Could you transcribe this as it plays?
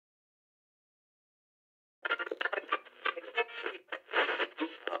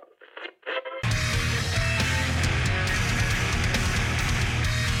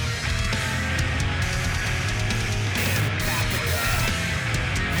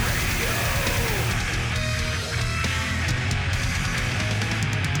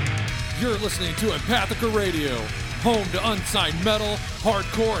You're listening to Empathica Radio, home to unsigned metal,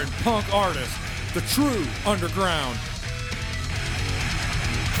 hardcore, and punk artists. The true underground.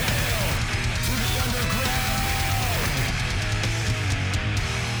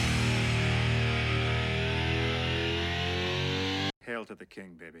 Hail to the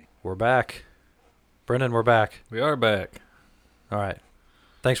king, baby. We're back. Brendan, we're back. We are back. All right.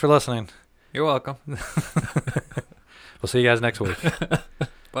 Thanks for listening. You're welcome. We'll see you guys next week.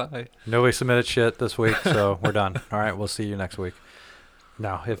 Bye. Nobody submitted shit this week, so we're done. All right, we'll see you next week.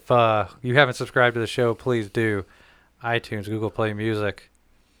 Now, if you haven't subscribed to the show, please do. iTunes, Google Play Music,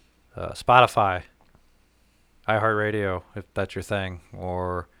 Spotify, iHeartRadio, if that's your thing,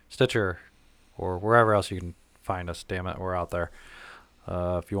 or Stitcher, or wherever else you can find us. Damn it, we're out there.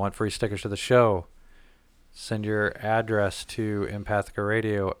 If you want free stickers to the show, send your address to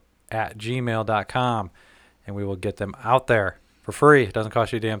empathicaradio@gmail.com, and we will get them out there for free. It doesn't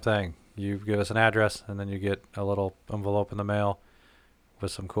cost you a damn thing. You give us an address, and then you get a little envelope in the mail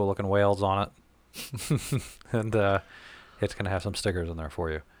with some cool-looking whales on it. And it's going to have some stickers in there for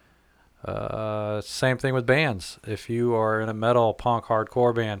you. Same thing with bands. If you are in a metal, punk,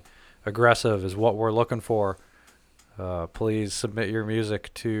 hardcore band, aggressive is what we're looking for. Please submit your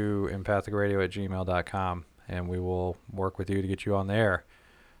music to empathicaradio@gmail.com, and we will work with you to get you on the air.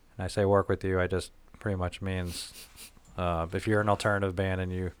 And I say work with you, I just pretty much means if you're an alternative band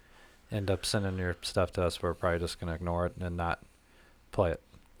and you end up sending your stuff to us, we're probably just going to ignore it and not play it.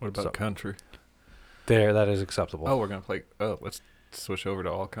 What about country? There, that is acceptable. Oh, we're going to play. Oh, let's switch over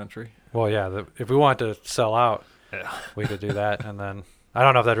to all country. Well, yeah, if we want to sell out, Yeah. we could do that. And then I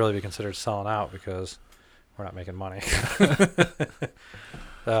don't know if that'd really be considered selling out because we're not making money.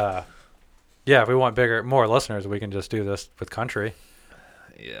 Yeah, if we want more listeners, we can just do this with country.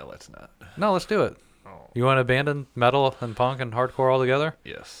 Yeah, let's not. No, let's do it. Oh. You want to abandon metal and punk and hardcore altogether?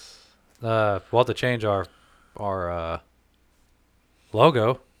 Yes. We'll have to change our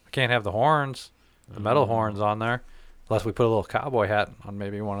logo. We can't have the horns, the metal horns on there, unless we put a little cowboy hat on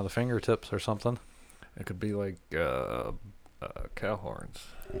maybe one of the fingertips or something. It could be like cow horns.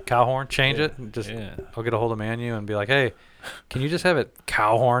 Cow horn, change it. I'll get a hold of Manu and be like, hey, can you just have it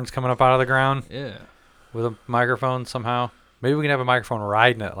cow horns coming up out of the ground Yeah. with a microphone somehow? Maybe we can have a microphone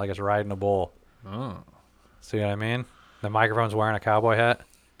riding it like it's riding a bull. Oh. See what I mean? The microphone's wearing a cowboy hat.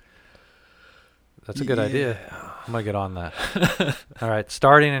 That's a good idea. I'm going to get on that. All right.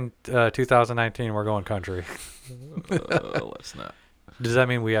 Starting in 2019, we're going country. Let's not. Does that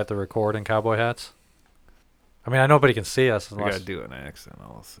mean we have to record in cowboy hats? I mean, I know nobody can see us We unless... got to do an accent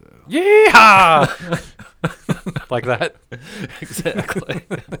also. Yeehaw! Like that? Exactly.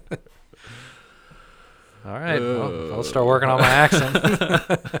 All right. Well, I'll start working on my accent.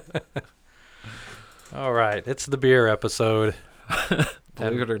 All right. It's the beer episode.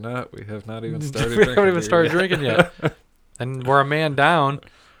 Believe it or not, we have not even started We drinking. haven't even started beer drinking yet. And we're a man down.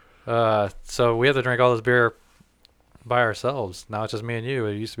 So we have to drink all this beer by ourselves. Now it's just me and you.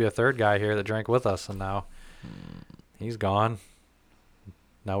 There used to be a third guy here that drank with us, and now he's gone.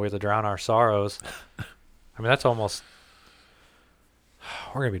 Now we have to drown our sorrows. I mean, that's almost...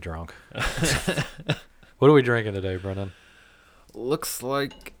 We're going to be drunk. What are we drinking today, Brendan? Looks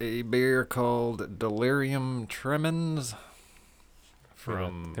like a beer called Delirium Tremens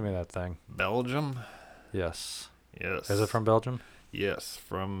from Give me that thing. Belgium. Yes. Yes. Is it from Belgium? Yes,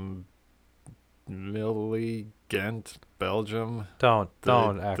 from Millie Ghent, Belgium. Don't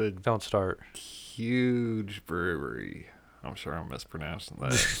The start. huge brewery. I'm sure I'm mispronouncing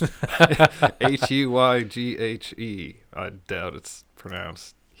that. Huyghe. I doubt it's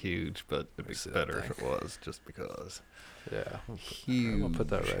pronounced huge, but it'd be better if it was, just because. Yeah. Huge. I'm going to put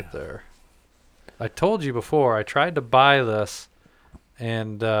that right there. I told you before, I tried to buy this,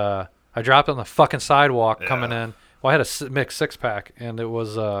 and I dropped it on the fucking sidewalk coming in. Well, I had a mixed six-pack, and it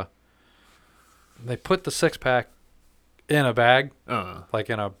was... they put the six-pack in a bag, like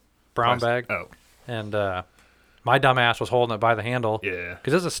in a brown bag. Oh. And my dumb ass was holding it by the handle. Yeah.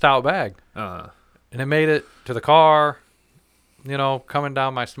 Because it's a stout bag. Uh-huh. And it made it to the car, coming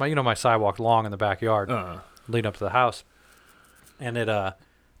down my sidewalk long in the backyard, leading up to the house. And it, the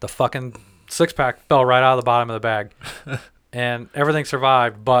fucking six-pack fell right out of the bottom of the bag. And everything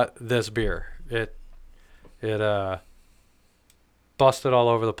survived but this beer. It busted all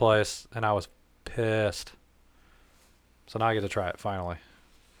over the place, and I was pissed. So now I get to try it, finally.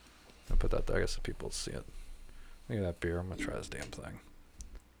 I'll put that there. I guess the people will see it. Look at that beer. I'm going to try this damn thing.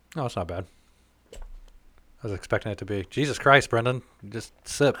 No, it's not bad. I was expecting it to be. Jesus Christ, Brendan. Just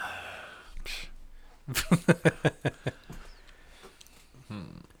sip.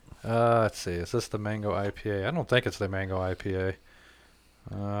 Let's see. Is this the mango IPA? I don't think it's the mango IPA.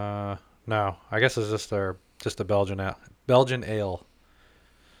 No, I guess it's just a Belgian ale.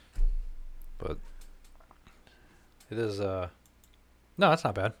 But it is no, that's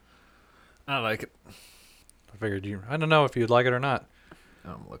not bad. I like it. I figured I don't know if you'd like it or not.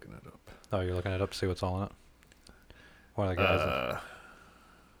 I'm looking it up. Oh, you're looking it up to see what's all in it. One of the guys.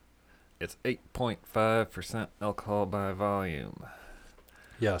 It's 8.5% alcohol by volume.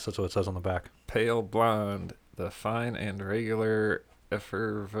 Yes, that's what it says on the back. Pale blonde, the fine and regular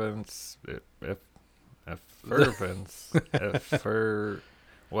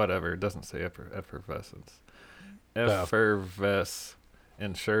whatever. It doesn't say effervescence. No. Effervesce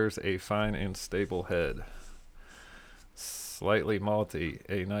ensures a fine and stable head. Slightly malty,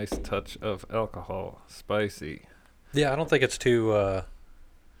 a nice touch of alcohol, spicy. Yeah, I don't think it's too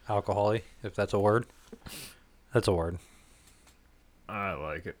alcohol-y, if that's a word. That's a word. I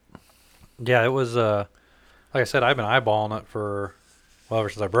like it. Yeah, it was, like I said, I've been eyeballing it ever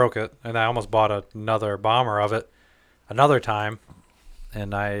since I broke it. And I almost bought another bomber of it another time.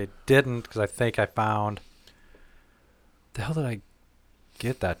 And I didn't because I think I found... The hell did I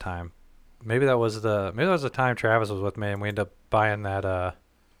get that time? Maybe that was the time Travis was with me and we ended up buying that,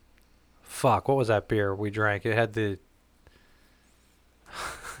 what was that beer we drank? It had the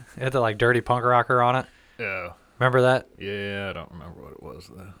like dirty punk rocker on it. Yeah. Remember that? Yeah, I don't remember what it was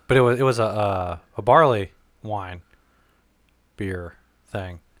though. But it was a barley wine beer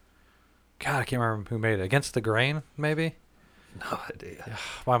thing. God, I can't remember who made it. Against the Grain, maybe? No idea.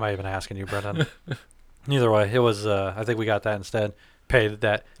 Why am I even asking you, Brendan? Either way, it was. I think we got that instead. Paid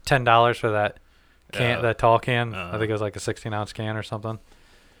that $10 for that can, that tall can. I think it was like a 16-ounce can or something.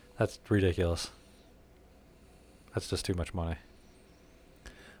 That's ridiculous. That's just too much money.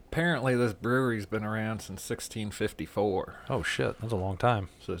 Apparently, this brewery's been around since 1654. Oh shit, that's a long time.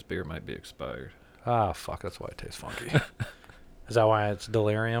 So this beer might be expired. Ah, fuck, that's why it tastes funky. Is that why it's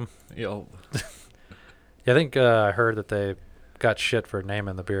delirium? Yo. Yeah, I think I heard that they got shit for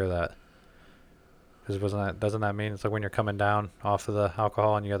naming the beer that. Because doesn't that mean it's like when you're coming down off of the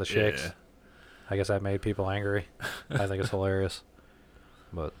alcohol and you got the shakes? Yeah. I guess that made people angry. I think it's hilarious.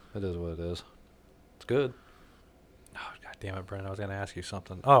 But it is what it is. It's good. Oh, God damn it, Brendan. I was going to ask you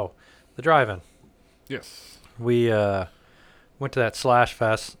something. Oh, the drive-in. Yes. We went to that Slash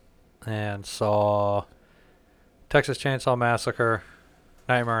Fest and saw Texas Chainsaw Massacre,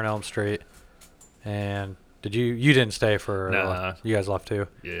 Nightmare on Elm Street, and you didn't stay for... Nah. You guys left too?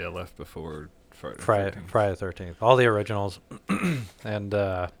 Yeah, I left before Friday the 13th. All the originals. And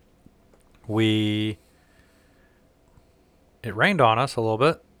it rained on us a little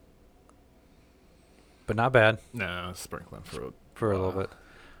bit, but not bad. No, sprinkling for a little bit.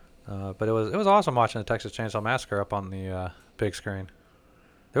 But it was awesome watching the Texas Chainsaw Massacre up on the big screen.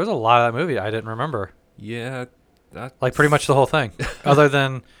 There was a lot of that movie I didn't remember. Yeah, like pretty much the whole thing, other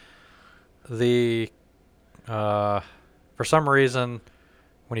than the for some reason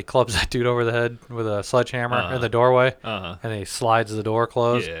when he clubs that dude over the head with a sledgehammer in the doorway, and he slides the door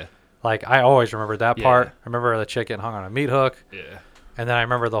closed. Yeah. Like, I always remembered that part. I remember the chick getting hung on a meat hook. Yeah. And then I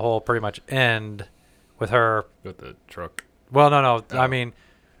remember the whole pretty much end with her. With the truck. Well, no. I mean,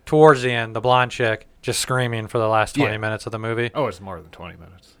 towards the end, the blonde chick just screaming for the last 20 minutes of the movie. Oh, it's more than 20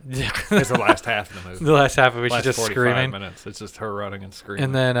 minutes. Yeah. It's the last half of the movie. The last half of it, she's just 45 screaming. minutes. It's just her running and screaming.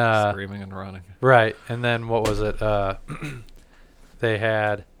 And then, screaming and running. Right. And then what was it? They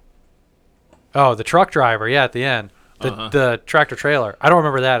had, the truck driver. Yeah, at the end. The tractor trailer. I don't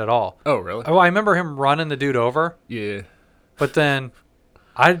remember that at all. Oh, really? Oh, I remember him running the dude over. Yeah. But then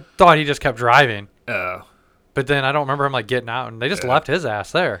I thought he just kept driving. Oh. But then I don't remember him like getting out, and they just left his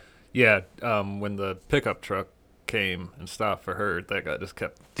ass there. Yeah. When the pickup truck came and stopped for her, that guy just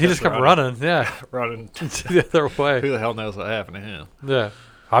kept. He just kept running. Yeah. Running the other way. Who the hell knows what happened to him? Yeah.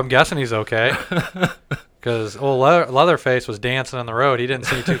 I'm guessing he's okay. Because old Leatherface was dancing on the road. He didn't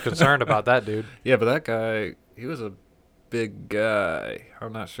seem too concerned about that dude. Yeah, but that guy, he was a big guy.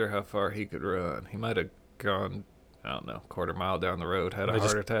 I'm not sure how far he could run. He might have gone, I don't know, quarter mile down the road, had a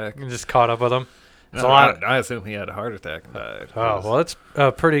heart attack. Just caught up with him. No, I assume he had a heart attack and died. Oh, well, it's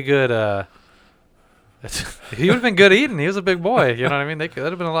a pretty good. He would have been good eating. He was a big boy. You know what I mean? That'd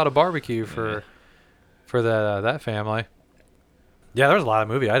have been a lot of barbecue for that family. Yeah, there was a lot of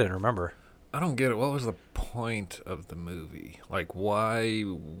movie I didn't remember. I don't get it. What was the point of the movie? Like, why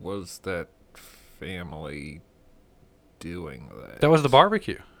was that family doing that? That was the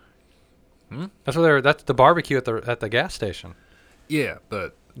barbecue. That's what that's the barbecue at the gas station. Yeah,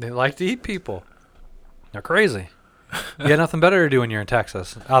 but they like to eat people. They're crazy. You got nothing better to do when you're in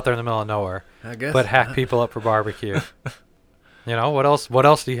Texas, out there in the middle of nowhere. I guess. But hack people up for barbecue. You know, what else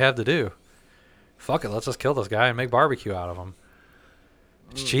do you have to do? Fuck it, let's just kill this guy and make barbecue out of him.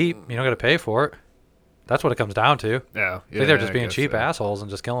 It's cheap. You don't got to pay for it. That's what it comes down to. Yeah. I think they're just being cheap assholes and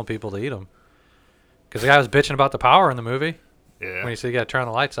just killing people to eat them. Because the guy was bitching about the power in the movie. Yeah. When he said you got to turn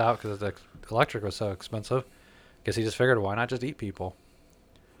the lights out because the electric was so expensive. Guess he just figured, why not just eat people?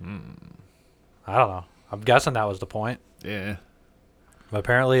 I don't know. I'm guessing that was the point. Yeah. But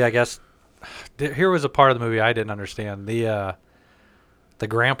apparently, I guess, here was a part of the movie I didn't understand. The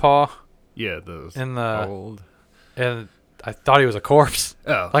grandpa Yeah, those in the old. and I thought he was a corpse.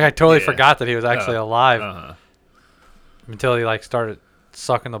 Oh. Like I totally yeah. forgot that he was actually alive Uh-huh. until he like started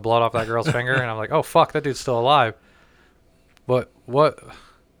sucking the blood off that girl's finger, and I'm like, oh fuck, that dude's still alive. But what?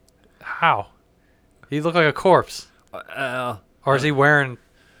 How? He looked like a corpse. Or is he wearing?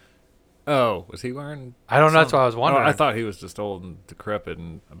 Oh, was he wearing? I don't know. That's what I was wondering. Oh, I thought he was just old and decrepit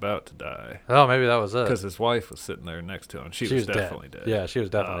and about to die. Oh, maybe that was it. Because his wife was sitting there next to him. She was definitely dead. Yeah, she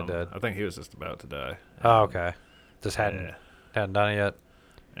was definitely dead. I think he was just about to die. Oh, okay. Just hadn't done it yet.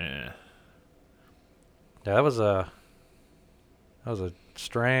 Yeah. Yeah, that was a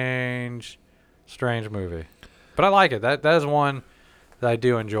strange movie, but I like it. That is one that I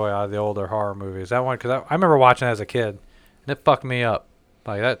do enjoy out of the older horror movies. That one, because I remember watching it as a kid, and it fucked me up.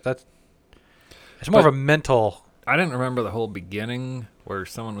 Like that's it's more of a mental. I didn't remember the whole beginning where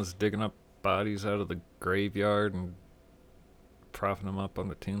someone was digging up bodies out of the graveyard and propping them up on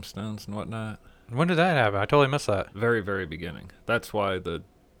the tombstones and whatnot. When did that happen? I totally missed that. Very, very beginning. That's why the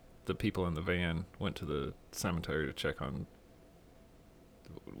people in the van went to the cemetery to check on,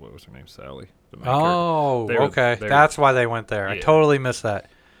 what was her name, Sally? The maker. Oh, okay. That's why they went there. Yeah. I totally missed that.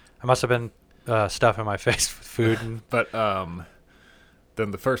 I must have been stuffing my face with food. And but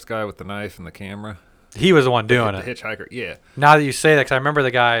then the first guy with the knife and the camera. He was the one doing it. The hitchhiker, yeah. Now that you say that, because I remember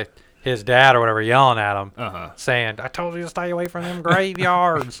the guy, his dad or whatever, yelling at him, saying, I told you to stay away from them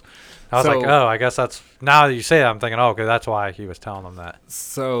graveyards. I was like, oh, I guess that's, now that you say that, I'm thinking, oh, okay, that's why he was telling them that.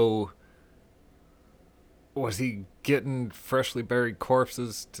 So, was he getting freshly buried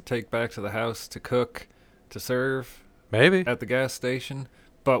corpses to take back to the house to cook, to serve? Maybe. At the gas station?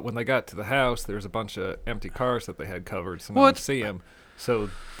 But when they got to the house, there was a bunch of empty cars that they had covered, so no one could see them. So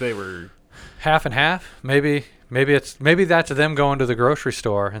they were... half and half? Maybe that's them going to the grocery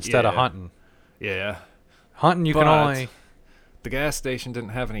store instead of hunting. Yeah. Hunting, you can only... The gas station didn't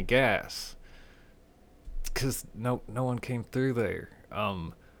have any gas because no one came through there.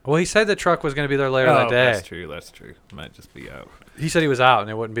 Well, he said the truck was going to be there later that day. That's true. It might just be out. He said he was out and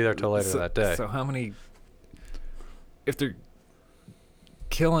it wouldn't be there till later that day. So how many... If they're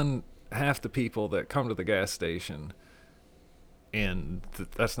killing half the people that come to the gas station and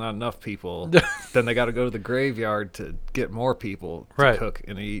that's not enough people, then they got to go to the graveyard to get more people to cook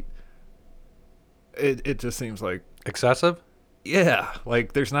and eat. It just seems like... excessive? Yeah,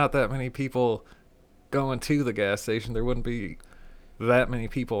 like there's not that many people going to the gas station. There wouldn't be that many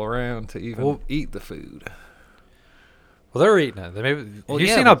people around to even eat the food. Well, they're eating it. You've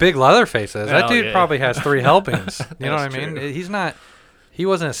seen how big Leatherface is. That dude probably has 3 helpings. You know what I mean? He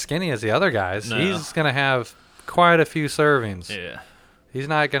wasn't as skinny as the other guys. No. He's going to have quite a few servings. Yeah. He's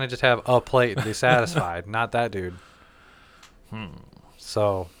not going to just have a plate and be satisfied. Not that dude.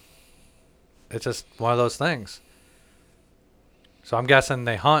 So, it's just one of those things. So I'm guessing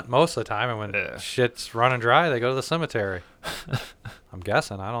they hunt most of the time, and when shit's running dry, they go to the cemetery. I'm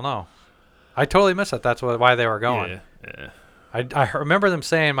guessing. I don't know. I totally missed it. That's why they were going. Yeah. I remember them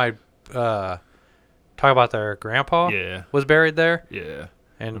saying talk about their grandpa was buried there. Yeah.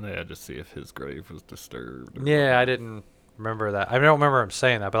 And they had to see if his grave was disturbed. Yeah, I didn't remember that. I don't remember him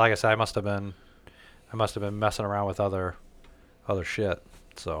saying that, but like I said, I must have been messing around with other shit.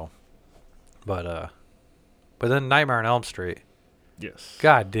 So, but then Nightmare on Elm Street. Yes.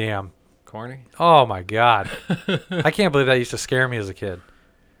 God damn. Corny? Oh, my God. I can't believe that used to scare me as a kid.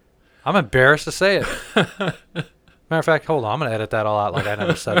 I'm embarrassed to say it. Matter of fact, hold on. I'm going to edit that all out like I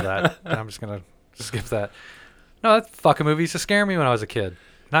never said that. And I'm just going to skip that. No, that fucking movie used to scare me when I was a kid.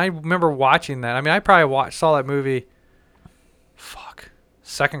 And I remember watching that. I mean, I probably saw that movie,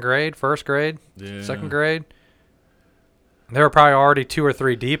 second grade, first grade, second grade. And they were probably already 2 or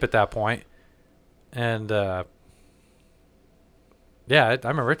 3 deep at that point. And, yeah, I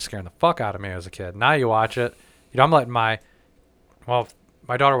remember it scaring the fuck out of me as a kid. Now you watch it. You know, I'm letting my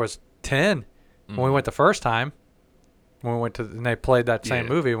daughter was 10 when we went the first time. When we went to, and they played that same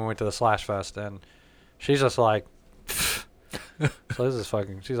movie when we went to the Slash Fest, and she's just like, so she's like,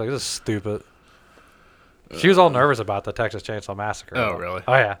 this is stupid. She was all nervous about the Texas Chainsaw Massacre. Oh, really?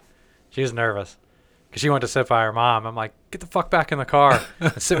 Oh, yeah. She was nervous. Because she went to sit by her mom. I'm like, get the fuck back in the car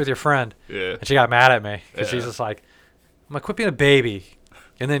and sit with your friend. Yeah. And she got mad at me because she's just like, I'm like, quit being a baby.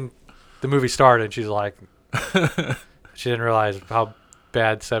 And then the movie started, and she's like, she didn't realize how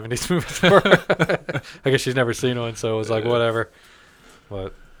bad 70s movies for her. I guess she's never seen one, so it was like, whatever.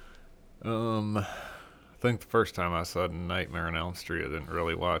 But I think the first time I saw Nightmare on Elm Street, I didn't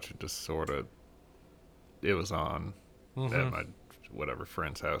really watch it. Just sort of, it was on at my whatever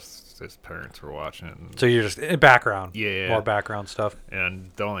friend's house. His parents were watching it. And, so you're just in background. Yeah. More background stuff.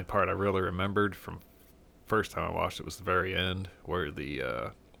 And the only part I really remembered from first time I watched it was the very end, where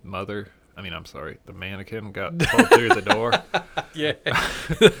the the mannequin got pulled through the door. Yeah.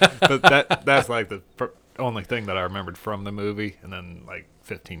 But that's like the only thing that I remembered from the movie. And then like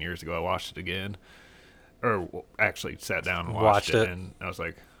 15 years ago, I watched it again, or actually sat down and watched it, and I was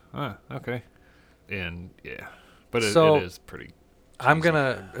like, okay. And yeah, but it is pretty cheesy. I'm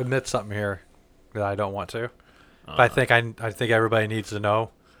gonna admit something here that I don't want to, but I think everybody needs to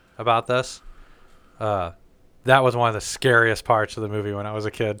know about this. That was one of the scariest parts of the movie when I was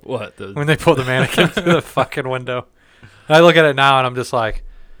a kid. What? When they pulled the mannequin through the fucking window. And I look at it now and I'm just like,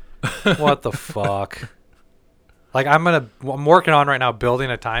 what the fuck? Like, I'm working on right now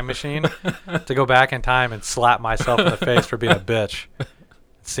building a time machine to go back in time and slap myself in the face for being a bitch.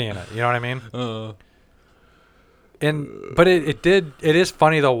 Seeing it. You know what I mean? But it is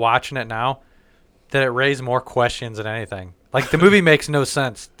funny though, watching it now, that it raised more questions than anything. Like, the movie makes no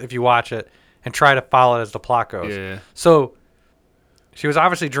sense if you watch it and try to follow it as the plot goes. Yeah. So she was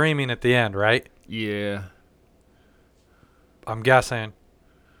obviously dreaming at the end, right? Yeah. I'm guessing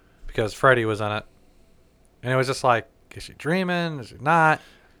because Freddy was in it. And it was just like, is she dreaming? Is she not?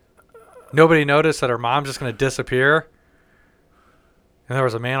 Nobody noticed that her mom's just going to disappear. And there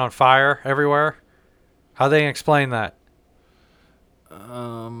was a man on fire everywhere. How they explain that?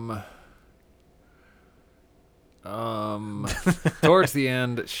 Towards the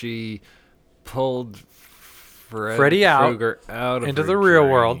end, she pulled Freddy out Krueger out of into her the real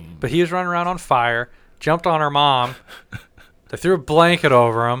dream. world, but he was running around on fire, jumped on her mom. They threw a blanket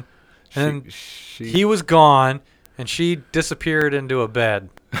over him, and he was gone, and she disappeared into a bed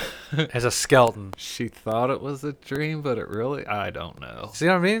as a skeleton. She thought it was a dream, but I don't know. See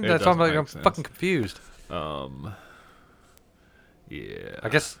what I mean? That's why I'm fucking confused. Yeah. I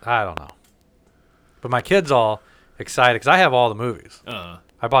guess, I don't know. But my kid's all excited because I have all the movies.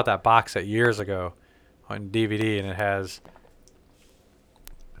 I bought that box set years ago on DVD, and it has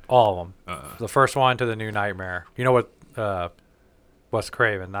all of them. The first one to the new Nightmare. You know what? Wes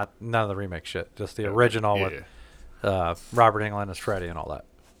Craven, none of the remake shit. Just the original with Robert Englund as Freddy and all that.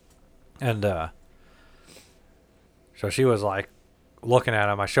 And so she was like looking at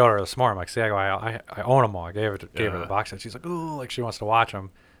them. I showed her this morning. I'm like, see, I own them all. I gave her the box set. She's like, ooh, like she wants to watch them,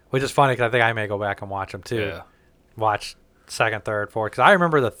 which is funny because I think I may go back and watch them too. Yeah. Watch second, third, fourth. Because I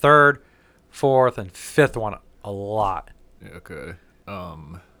remember the third, fourth, and fifth one a lot. Yeah, okay.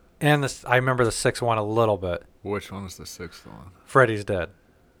 And I remember the sixth one a little bit. Which one was the sixth one? Freddy's Dead.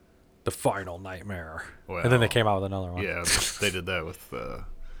 The Final Nightmare. Well, and then they came out with another one. Yeah, they did that with the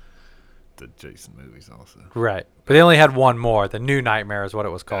Jason movies also. Right. But they only had one more. The New Nightmare is what it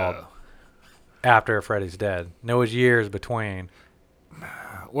was called. After Freddy's Dead. And there was years between.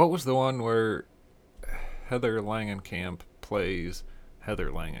 What was the one where Heather Langenkamp plays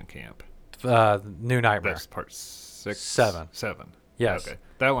Heather Langenkamp? New Nightmare. That's part 6? 7. 7. Yes. Okay.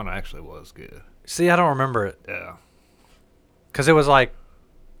 That one actually was good. See, I don't remember it. Yeah. Because it was like,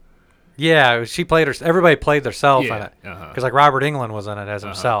 yeah, she played her. Everybody played themselves in it. Because like Robert Englund was in it as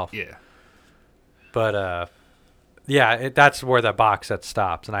himself. Yeah. But yeah, that's where that box set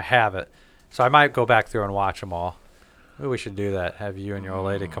stops, and I have it. So I might go back through and watch them all. Maybe we should do that. Have you and your old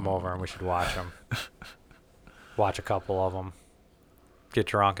lady come over, and we should watch them. Watch a couple of them. Get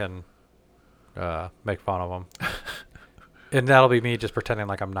drunk and make fun of them. And that'll be me just pretending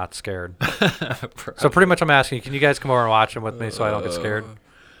like I'm not scared. So pretty much I'm asking you, can you guys come over and watch them with me so I don't get scared?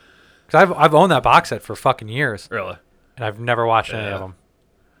 Because I've owned that box set for fucking years. Really? And I've never watched any of them.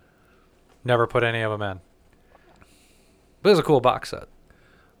 Never put any of them in. But it was a cool box set.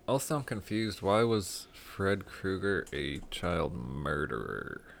 Also, I'm confused. Why was Fred Krueger a child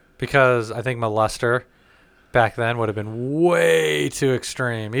murderer? Because I think molester back then would have been way too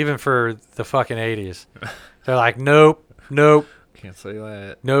extreme, even for the fucking 80s. They're like, nope. Can't say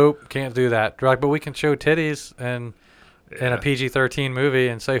that. Nope, can't do that. They're like, but we can show titties in a PG-13 movie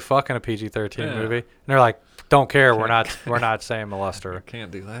and say fuck in a PG-13 movie. And they're like, don't care. We're not saying molester. Can't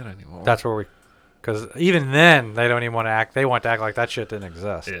do that anymore. That's where because even then they don't even want to act. They want to act like that shit didn't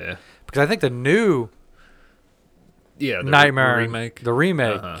exist. Yeah. Because I think the new Nightmare remake. The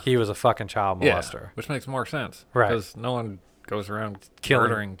remake, he was a fucking child molester. Yeah, which makes more sense. Right. Because no one goes around killing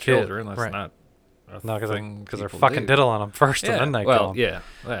murdering children. That's right. not. No, because they're fucking diddling them first and then they kill them. Yeah.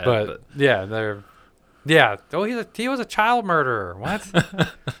 But yeah, they're Yeah. Oh, he was a child murderer. What?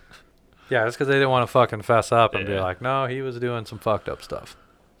 Yeah, that's because they didn't want to fucking fess up and be Yeah. like, no, he was doing some fucked up stuff.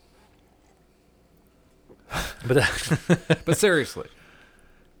 But But seriously,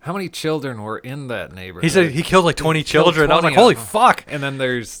 how many children were in that neighborhood? he said he killed like 20 killed children. I was 20 like, holy of them. fuck. And then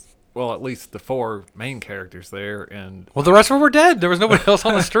there's, well, at least the 4 main characters there. And Well, the rest of them were dead. There was nobody else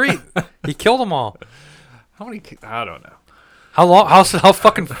on the street. He killed them all. how many? I don't know. How long? How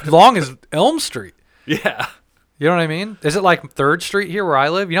fucking long is Elm Street? Yeah. You know what I mean? Is it like 3rd Street here where I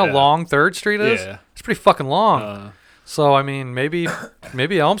live? You know how Yeah. long 3rd Street is? Yeah. It's pretty fucking long. So, I mean, maybe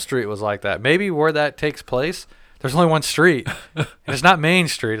Elm Street was like that. Maybe where that takes place, there's only one street. And it's not Main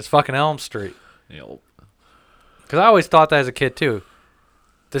Street. It's fucking Elm Street. Yep. Because I always thought that as a kid, too.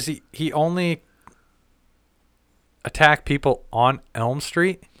 Does he only attack people on Elm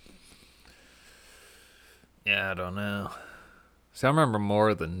Street? Yeah, I don't know. See, I remember more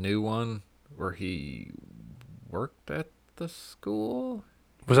of the new one where he worked at the school.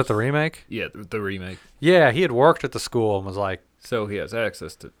 Was that the remake? Yeah, the remake. Yeah, he had worked at the school and was like, So he has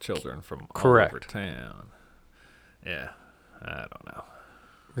access to children from Correct. all over town. Yeah, I don't know.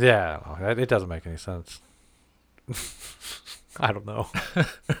 yeah, it doesn't make any sense. I don't know.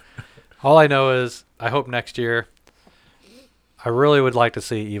 All I know is I hope next year, I really would like to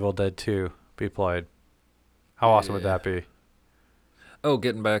see Evil Dead 2 be played. How awesome would Yeah. that be? Oh,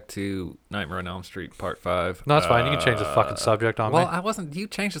 getting back to Nightmare on Elm Street Part 5. No, that's fine. You can change the fucking subject on Well, me. I wasn't. You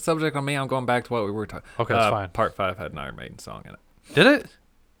changed the subject on me. I'm going back to what we were talking. Okay, that's fine. Part 5 had an Iron Maiden song in it. Did it?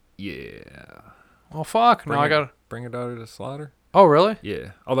 Yeah. Oh, fuck. No, I got. Bring Your Daughter to Slaughter. Oh, really?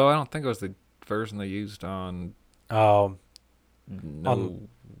 Yeah. Although I don't think it was the version they used on Oh,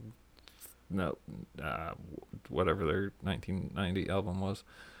 whatever their 1990 album was.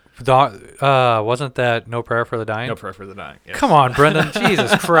 wasn't that No Prayer for the Dying? No Prayer for the Dying. Yes. Come on, Brendan.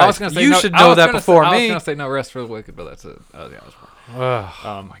 Jesus I was Christ. gonna say You no, should I know was that gonna before say, I was me. gonna say No Rest for the Wicked, but that's it. Oh, yeah,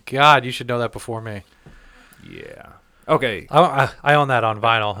 Oh, my God. You should know that before me. yeah. Okay. I own that on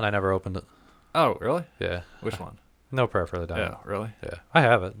vinyl, and I never opened it. Oh, really? Yeah. Which one? No Prayer for the Dying. Yeah, really? Yeah. I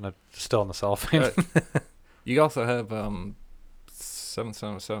have it. And it's still in the cellophane. You also have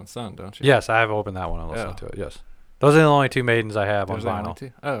 777 Sun, don't you? Yes, I have opened that one and listened Yeah. to it. Yes. Those are the only 2 Maidens I have Those on are the vinyl. only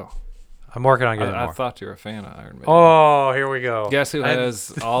two? Oh, I'm working on getting I more. thought you were a fan of Iron Maiden. Oh, here we go. Guess who I-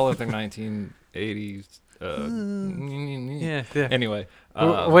 has all of their 1980s? Yeah, yeah. Anyway.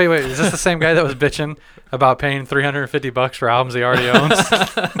 Wait. Is this the same guy that was bitching about paying $350 for albums he already owns?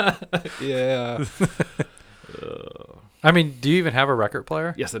 Yeah. I mean, do you even have a record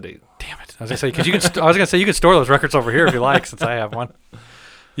player? Yes, I do. Damn it! I was gonna say because you can. I was gonna say you can store those records over here if you like, since I have one.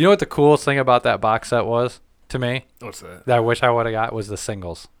 You know what the coolest thing about that box set was to me What's that? that I wish I would have got was the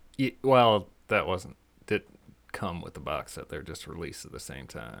singles. Yeah, well, that didn't come with the box set. They're just released at the same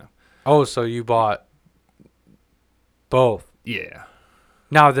time. Oh, so you bought both? Yeah.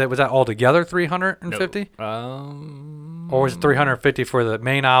 Now was that all together 350, No. or was it 350 for the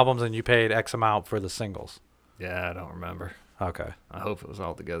main albums and you paid X amount for the singles? Yeah, I don't remember. Okay. I hope it was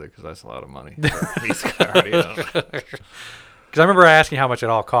all together because that's a lot of money. For a piece I already own. Because I remember asking how much it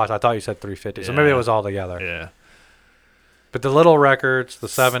all cost. I thought you said 350, so maybe it Yeah. was all together. Yeah. But the little records, the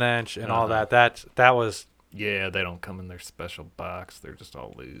 7-inch, and all Uh-huh. that was Yeah, they don't come in their special box. They're just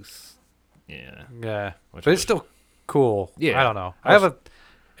all loose. Yeah. yeah. Which But it's was- still cool. Yeah. I don't know. I have a.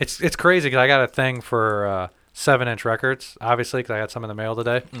 It's crazy because I got a thing for 7-inch records, obviously, because I got some in the mail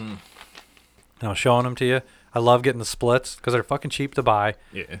today. Mm. And I was showing them to you. I love getting the splits because they're fucking cheap to buy,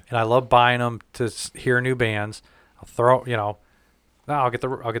 Yeah. and I love buying them to hear new bands. I'll throw, I'll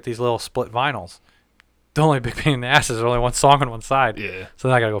get these little split vinyls. The only big pain in the ass is there's only one song on one side, Yeah. so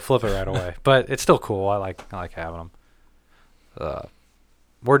then I gotta go flip it right away. But it's still cool. I like having them.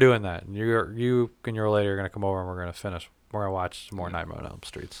 We're doing that. And you and your lady are gonna come over and we're gonna finish. We're gonna watch some more Nightmare on Elm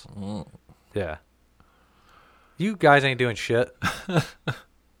Streets. Mm. Yeah. You guys ain't doing shit.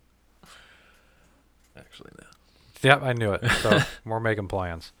 Actually, no. Yep, I knew it. So we're making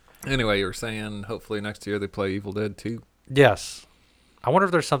plans. Anyway, you were saying hopefully next year they play Evil Dead 2. Yes. I wonder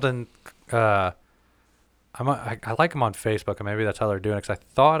if there's something. I like them on Facebook, and maybe that's how they're doing it. Because I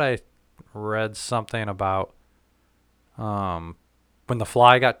thought I read something about when the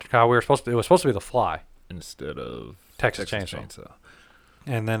Fly got. How we were supposed to. It was supposed to be the Fly, Instead of Texas Chainsaw.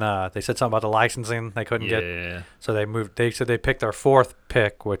 And then they said something about the licensing they couldn't get. Yeah. So they moved. They said they picked their 4th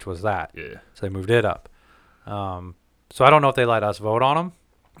pick, which was that. Yeah. So they moved it up. So I don't know if they let us vote on them.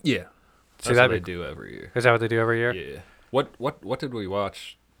 Yeah. See, That's that'd what they be- do every year. Is that what they do every year? Yeah. What did we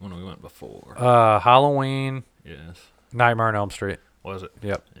watch when we went before? Halloween, Yes. Nightmare on Elm Street. Was it?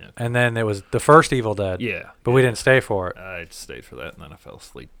 Yep. Yeah. And then it was the first Evil Dead. Yeah. But we didn't stay for it. I stayed for that and then I fell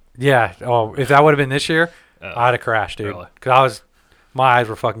asleep. Yeah. Oh, if that would have been this year, I'd have crashed, dude. Really? Because my eyes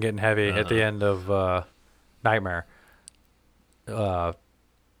were fucking getting heavy at the Uh-huh. end of Nightmare. But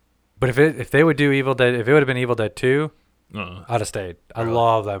if they would do Evil Dead, if it would have been Evil Dead 2, I'd have stayed. I Really?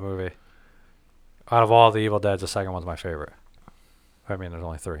 love that movie. Out of all the Evil Deads, the second one's my favorite. I mean, there's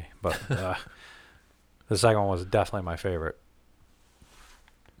only 3, but the second one was definitely my favorite.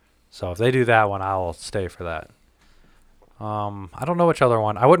 So if they do that one, I'll stay for that. I don't know which other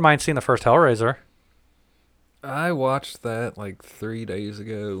one. I wouldn't mind seeing the first Hellraiser. I watched that like 3 days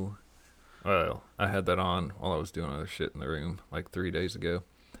ago. Well, I had that on while I was doing other shit in the room like 3 days ago.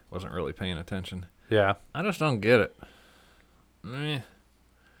 Wasn't really paying attention. Yeah. I just don't get it. What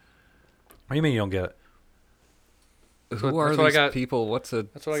do you mean you don't get it? Who are that's what I these got- people? What's a?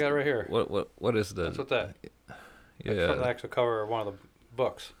 That's what I got right here. What is the? That's what that. That's from the Yeah. actual cover of one of the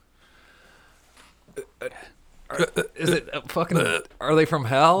books. Is it fucking? Are they from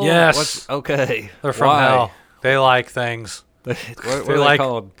hell? Yes. Okay. They're from Why? hell. They like things. What are They they like-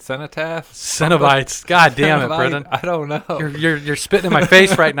 called? Cenotaph? Cenobites. God damn it, Cenobite? Brendan. I don't know. You're spitting in my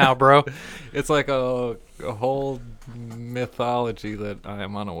face right now, bro. It's like a whole mythology that I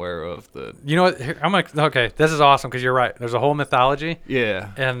am unaware of. That You know what? Here, okay, this is awesome because you're right. There's a whole mythology, yeah.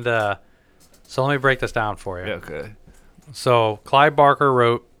 and so let me break this down for you. Okay. So Clive Barker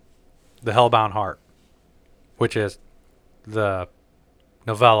wrote The Hellbound Heart, which is the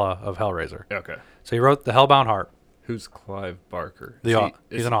novella of Hellraiser. Okay. So he wrote The Hellbound Heart. Who's Clive Barker?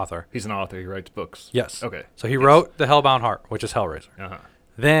 He's an author. He's an author. He writes books. Yes. Okay. So he wrote The Hellbound Heart, which is Hellraiser. Uh-huh.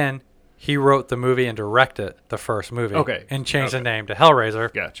 Then he wrote the movie and directed the first movie. Okay. And changed the Okay. name to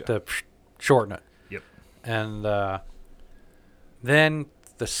Hellraiser. Gotcha. To shorten it. Yep. And then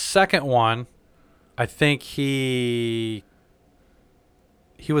the second one, I think he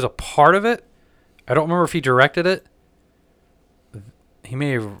was a part of it. I don't remember if he directed it. He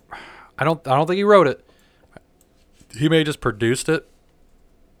may have. I don't think he wrote it. He may have just produced it.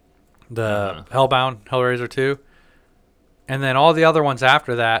 The Hellbound, Hellraiser 2. And then all the other ones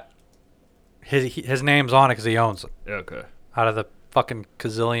after that, his name's on it because he owns it. Okay. Out of the fucking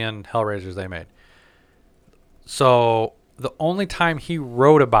gazillion Hellraisers they made. So the only time he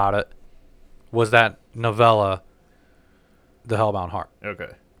wrote about it was that novella, The Hellbound Heart.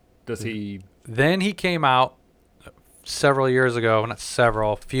 Okay. Does he? Then he came out several years ago, not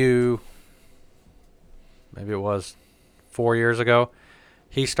several, maybe it was 4 years ago.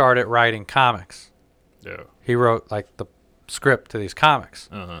 He started writing comics. Yeah. He wrote like the script to these comics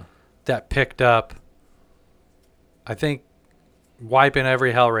Uh-huh. that picked up, I think, wiping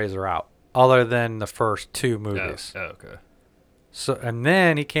every Hellraiser out other than the first 2 movies. Oh, okay. So, and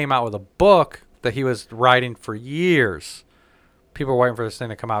then he came out with a book that he was writing for years. People were waiting for this thing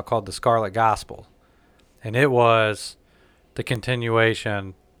to come out called The Scarlet Gospel. And it was the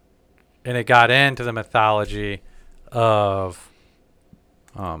continuation, and it got into the mythology of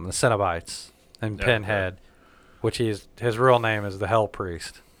the Cenobites and Yeah, Pinhead, which his real name is the Hell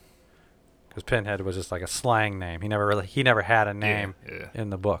Priest. Because Pinhead was just like a slang name. He never had a name Yeah. in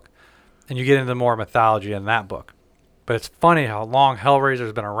the book. And you get into more mythology in that book. But it's funny how long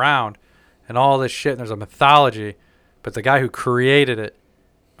Hellraiser's been around and all this shit, and there's a mythology, but the guy who created it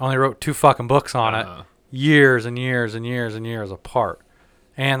only wrote 2 fucking books on it, years and years and years and years apart.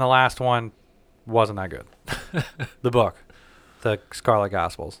 And the last one wasn't that good. The book, the Scarlet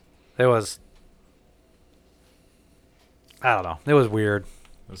Gospels. It was, I don't know. It was weird.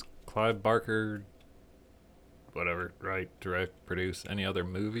 Was Clive Barker, whatever, write, direct, produce any other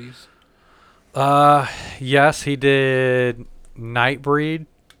movies? Yes, he did Nightbreed,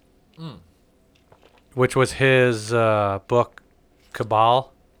 which was his book,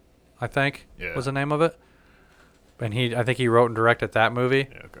 Cabal, I think, Yeah. was the name of it. And I think he wrote and directed that movie,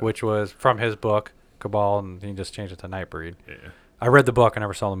 Yeah, okay. which was from his book, Cabal, and he just changed it to Nightbreed. Yeah. I read the book, I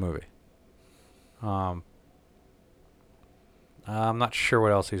never saw the movie. I'm not sure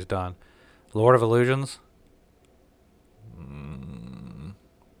what else he's done. Lord of Illusions.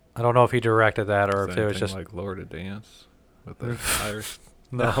 I don't know if he directed that or Is if it was anything just like Lord of Dance with the Irish.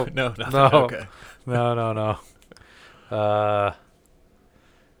 no, no, nothing. no. Okay. no.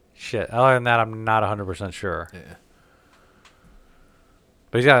 Shit. Other than that, I'm not 100% sure. Yeah.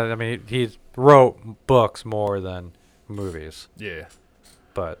 But he's got. I mean, he wrote books more than movies. Yeah.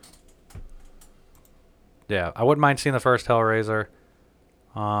 But yeah, I wouldn't mind seeing the first Hellraiser.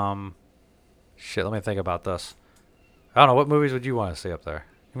 Shit. Let me think about this. I don't know. What movies would you want to see up there?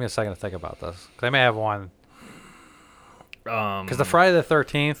 Give me a second to think about this. 'Cause I may have one. Because the Friday the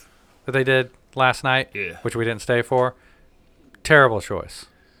 13th that they did last night, Yeah. which we didn't stay for, terrible choice.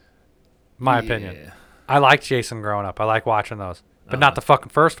 My opinion. Yeah. I liked Jason growing up. I like watching those. but not the fucking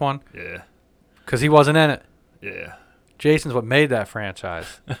first one Yeah. because he wasn't in it. Yeah. Jason's what made that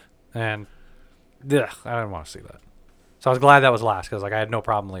franchise, and ugh, I didn't want to see that. So I was glad that was last because like I had no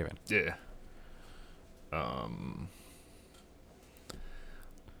problem leaving. Yeah.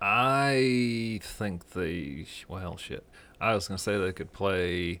 I think well, shit. I was gonna say they could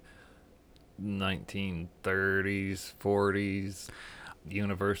play 1930s, 40s,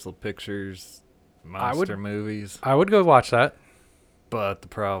 Universal Pictures monster movies, I would go watch that. but the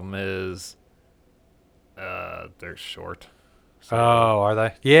problem is, they're short. So Oh, are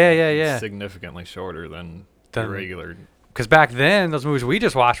they? Yeah. significantly shorter than Than- the regular. Because back then, those movies we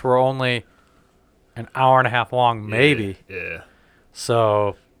just watched were only an hour and a half long, maybe. Yeah.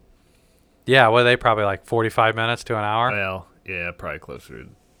 So, yeah, what are they probably like 45 minutes to an hour? Well, yeah, probably closer to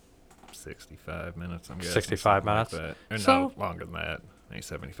 65 minutes. I'm guessing 65 something like minutes? that. Or So- no, longer than that. Maybe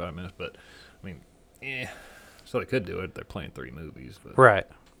 75 minutes. But I mean, so they could do it. They're playing 3 movies, but Right.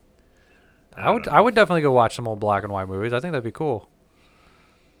 I don't know. I would definitely go watch some old black and white movies. I think that'd be cool.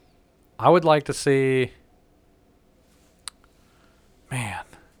 I would like to see. Man,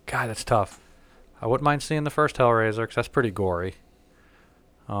 God, that's tough. I wouldn't mind seeing the first Hellraiser because that's pretty gory.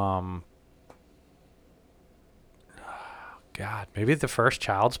 God, maybe the first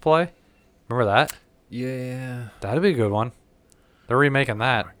Child's Play. Remember that? Yeah. That'd be a good one. They're remaking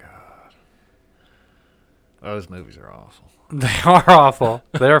that. Oh my God. Those movies are awful. They are awful.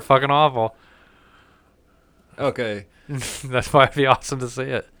 They're fucking awful. Okay. That's why it'd be awesome to see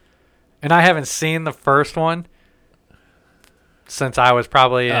it. And I haven't seen the first one since I was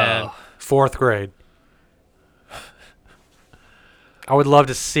probably in Oh. 4th grade. I would love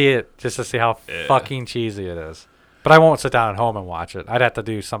to see it just to see how Yeah. fucking cheesy it is. But I won't sit down at home and watch it. I'd have to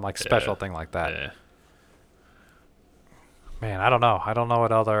do some like special Yeah. thing like that. Yeah. Man, I don't know. I don't know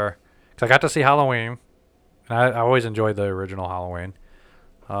what other. Because I got to see Halloween. And I always enjoyed the original Halloween.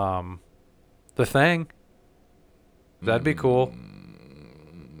 The Thing. That'd be cool.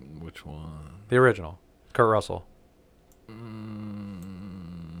 Which one? The original. Kurt Russell.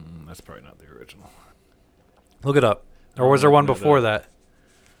 That's probably not the original. Look it up. Or was there one before that?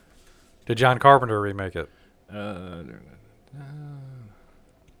 Did John Carpenter remake it?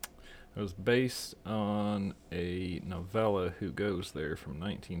 It was based on a novella Who Goes There from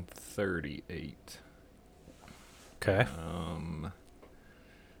 1938. Okay.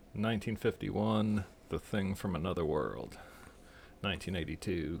 1951, The Thing from Another World.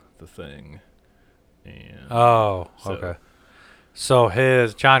 1982, The Thing. And Oh, so okay. So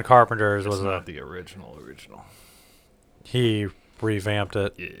his John Carpenter's it's was not the original. he revamped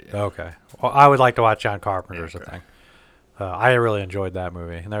it. Yeah. Okay. Well, I would like to watch John Carpenter's Okay. thing. I really enjoyed that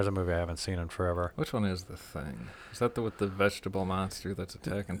movie, and there's a movie I haven't seen in forever. Which one is The Thing? Is that with the vegetable monster that's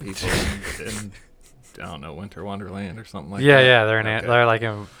attacking people in I don't know, Winter Wonderland or something like that? Yeah, they're in Okay. they're like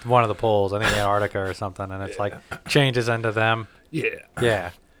in one of the poles, I think Antarctica or something, and it's like changes into them. Yeah.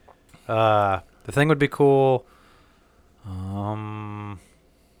 Yeah. The Thing would be cool.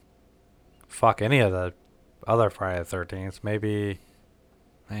 Fuck any of the other Friday the 13th. Maybe,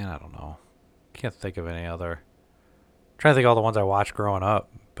 man, I don't know. Can't think of any other. Trying to think of all the ones I watched growing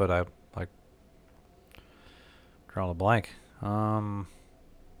up, but I like drawing a blank. Yeah,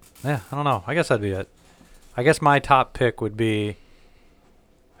 I don't know. I guess that'd be it. I guess my top pick would be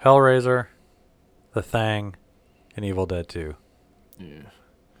Hellraiser, The Thing, and Evil Dead 2. Yeah.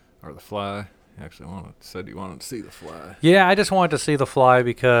 Or The Fly. You actually said you wanted to see The Fly. Yeah, I just wanted to see The Fly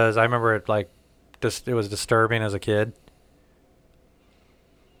because I remember it like just it was disturbing as a kid.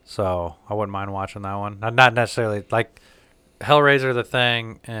 So I wouldn't mind watching that one. Not necessarily like Hellraiser, The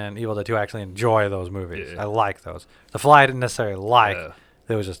Thing, and Evil Dead 2. I actually enjoy those movies. Yeah. I like those. The Fly I didn't necessarily like. Yeah.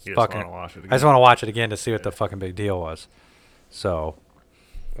 It was just You just fucking. wanna watch it I just again. want to watch it again to see what the Yeah. fucking big deal was. So,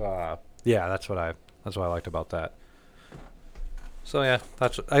 yeah, that's what I liked about that. So yeah,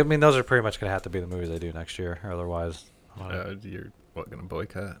 I mean, those are pretty much gonna have to be the movies I do next year. Otherwise, You're gonna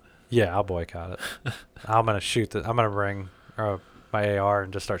boycott? yeah, I'll boycott it. I'm gonna bring my AR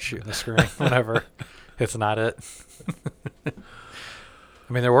and just start shooting the screen whenever it's not it. I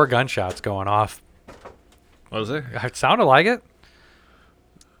mean, there were gunshots going off. Was there? It sounded like it.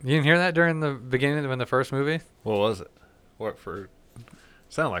 You didn't hear that during the beginning of the first movie? What was it? What for?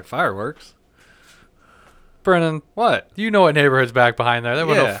 Sound like fireworks. Brennan, What? you know what neighborhood's back behind there. There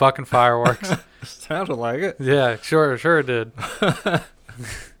were no Yeah. fucking fireworks. Sounded like it. Yeah, sure it did.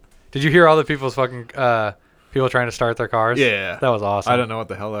 Did you hear all the people's fucking people trying to start their cars? Yeah. That was awesome. I don't know what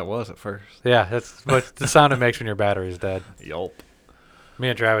the hell that was at first. Yeah, that's what the sound it makes when your battery's dead. Yelp. Me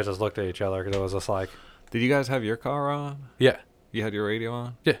and Travis just looked at each other because it was just like, Did you guys have your car on? yeah. You had your radio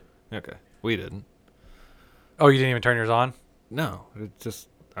on? Yeah. Okay. We didn't. Oh, you didn't even turn yours on? No, it just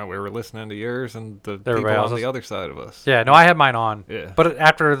we were listening to yours and the Everybody people on else's? the other side of us. Yeah, no, I had mine on. Yeah. But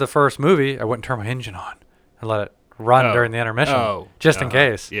after the first movie, I wouldn't turn my engine on and let it run during the intermission, just in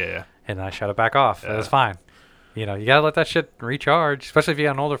case. Yeah. And I shut it back off. Yeah. It was fine. You know, you gotta let that shit recharge, especially if you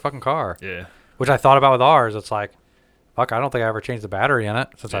got an older fucking car. Yeah. Which I thought about with ours. It's like, fuck, I don't think I ever changed the battery in it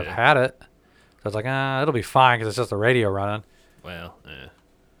since I've Yeah. had it. So it's like, it'll be fine because it's just the radio running. Well, yeah.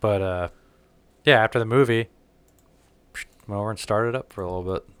 But yeah, after the movie, went over and started it up for a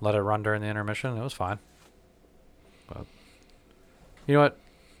little bit. Let it run during the intermission. It was fine. But you know what,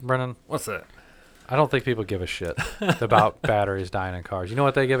 Brennan? What's that? I don't think people give a shit about batteries dying in cars. You know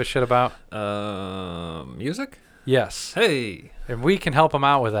what they give a shit about? Music? Yes. Hey. And we can help them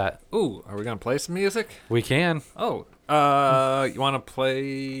out with that. Ooh, are we going to play some music? We can. Oh, you want to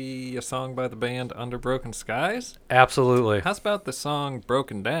play a song by the band Under Broken Skies? Absolutely. How's about the song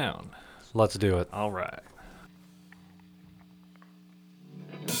Broken Down? Let's do it. All right.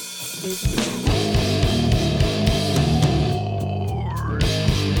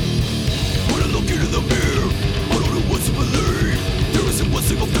 When I look into the mirror, I don't know what to believe. There isn't one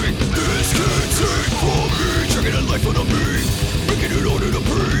single thing this can take from me. Checking out life on me, making it harder to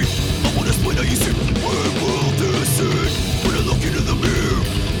breathe. I wanna split how you see, where will this end? When I look into the mirror,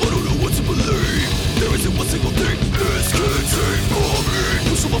 I don't know what to believe. There isn't one single thing this can take from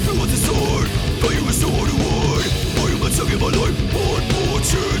me. Push on my feelings inside, value is so hard to hide. Why am I taking my life? One more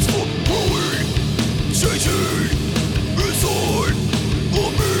chance for growing, changing inside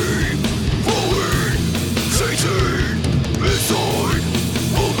of me. Satan inside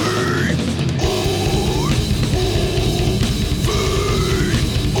of me. On, fade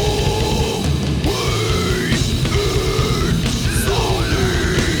away and slowly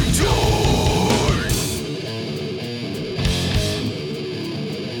die.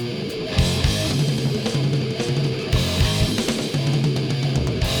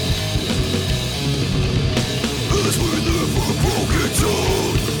 As we live for a broken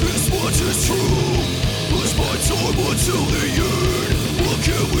town, this much is true. Push my time until the end. What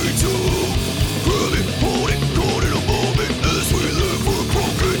can we do? Grab it, hold it, caught in a moment. As we live for a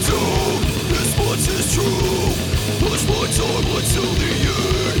broken town, this much is true. Push my time until the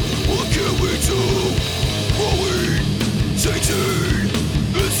end. What can we do? Growing, changing,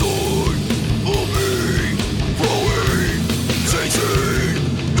 inside of me. Growing, changing,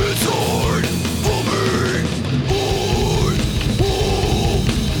 inside of me. On,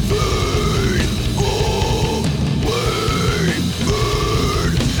 fade away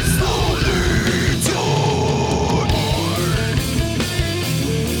and slowly die.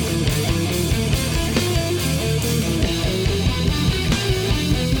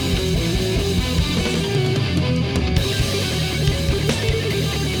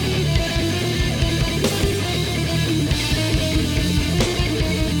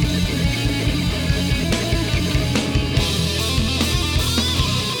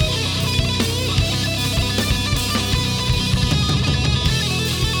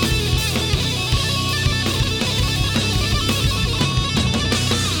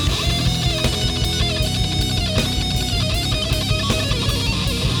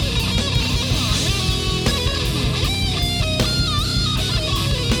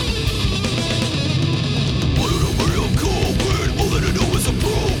 I don't know where I'm going. All that I know is I'm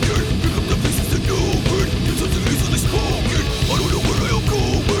broken. Pick up the pieces and open. It's something easily spoken. I don't know where I am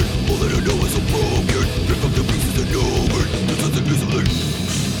going. All that I know is I'm broken. Pick up the pieces and open. It's something easily.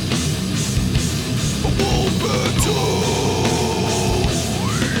 I won't back down.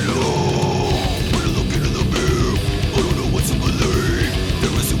 No. When I look into the mirror, I don't know what to believe.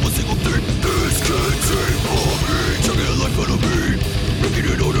 There isn't one single thing this can take from me. Chugging a life out of me,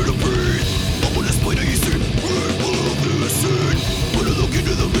 making it harder to breathe. I wanna split how you see, where will this end? When I look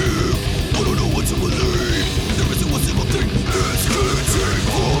into the mirror, I don't know what to believe. There isn't one single thing this can take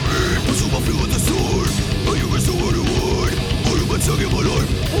from me. Push on my feelings aside, how you is so hard to hide. Why am I taking my life?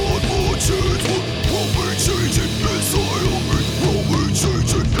 One more chance, what will we change it inside of me? Will we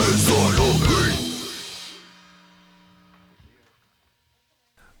change it inside of me?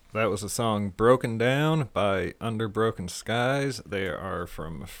 That was the song Broken Down by Under Broken Skies. They are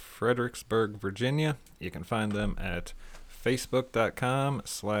from Fredericksburg, Virginia. You can find them at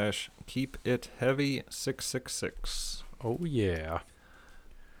facebook.com/keepitheavy666. Oh, yeah.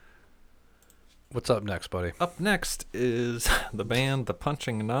 What's up next, buddy? Up next is the band The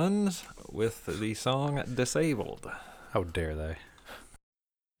Punching Nuns with the song Disabled. How dare they?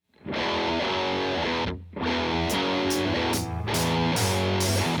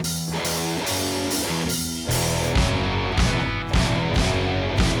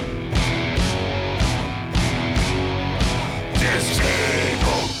 Disabled.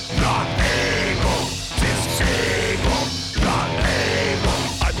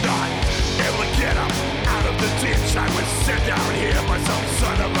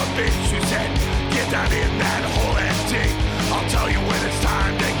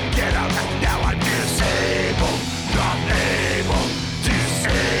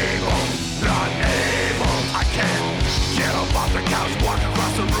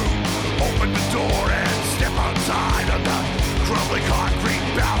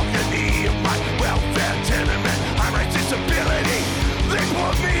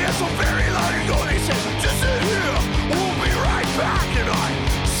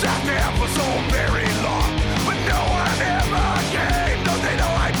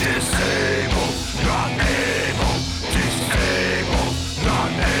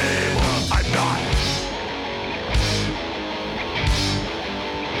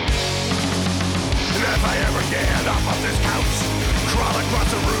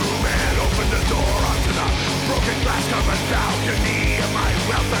 apartment balcony of my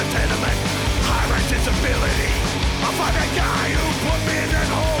welfare tenement. High-rise disability. I'll find that guy who put me in that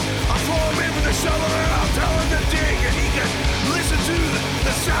hole. I'll throw him in with a shovel and I'll tell him to dig. And he can listen to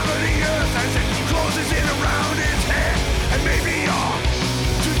the sound of the earth as it closes in around his head. And maybe you're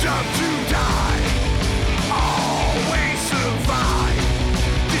too dumb to die. Always survive.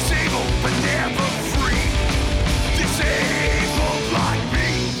 Disabled but never free. Disabled like me.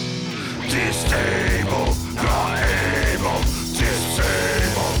 Disabled, not able.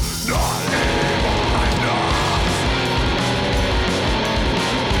 Disabled, not able. I'm not.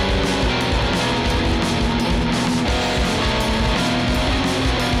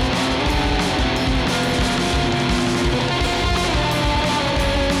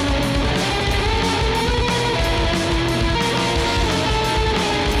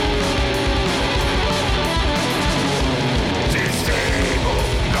 Disabled,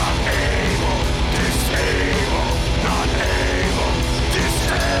 not able. Disabled, not able.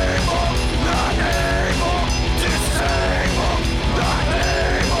 Disabled, not able. Disabled, not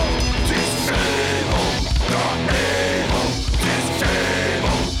able. Disabled, not able.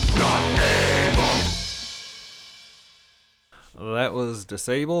 Disabled, not able. That was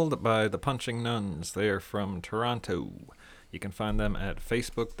Disabled by the Punching Nuns. They are from Toronto. You can find them at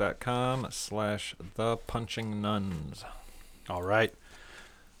facebook.com/thepunchingnuns. All right.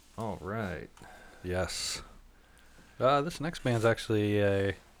 All right. Yes. This next band's actually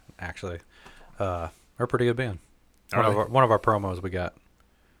they're a pretty good band. Are One of our promos we got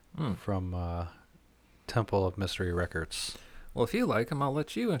Hmm. from Temple of Mystery Records. Well, if you like them, I'll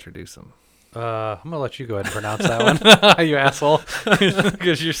let you introduce them. I'm gonna let you go ahead and pronounce that one, you asshole,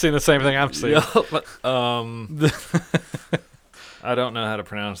 because you're seeing the same thing I'm seeing. I don't know how to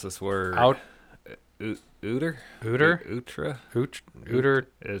pronounce this word. Out, Outre? Outre? Outre? Outre.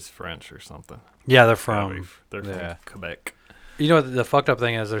 Is French or something. Yeah, they're from. They're yeah. from Quebec. You know what the fucked up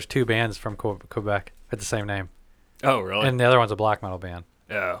thing is? There's two bands from Quebec with the same name, Oh, really? and the other one's a black metal band.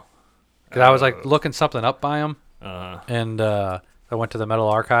 Oh. Because I was like looking something up by them, Uh-huh. and I went to the Metal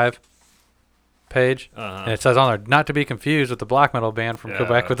Archive page, Uh-huh. and it says on there, not to be confused with the black metal band from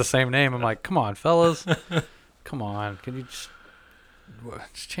Quebec Yeah. with the same name. I'm like, come on, fellas. Come on. Can you just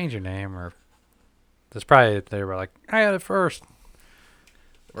change your name? Or there's probably, they were like, I had it first.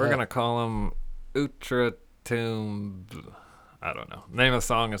 We're going to call them Outre Tomb. I don't know. Name of the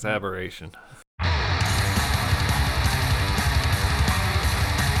song is Aberration.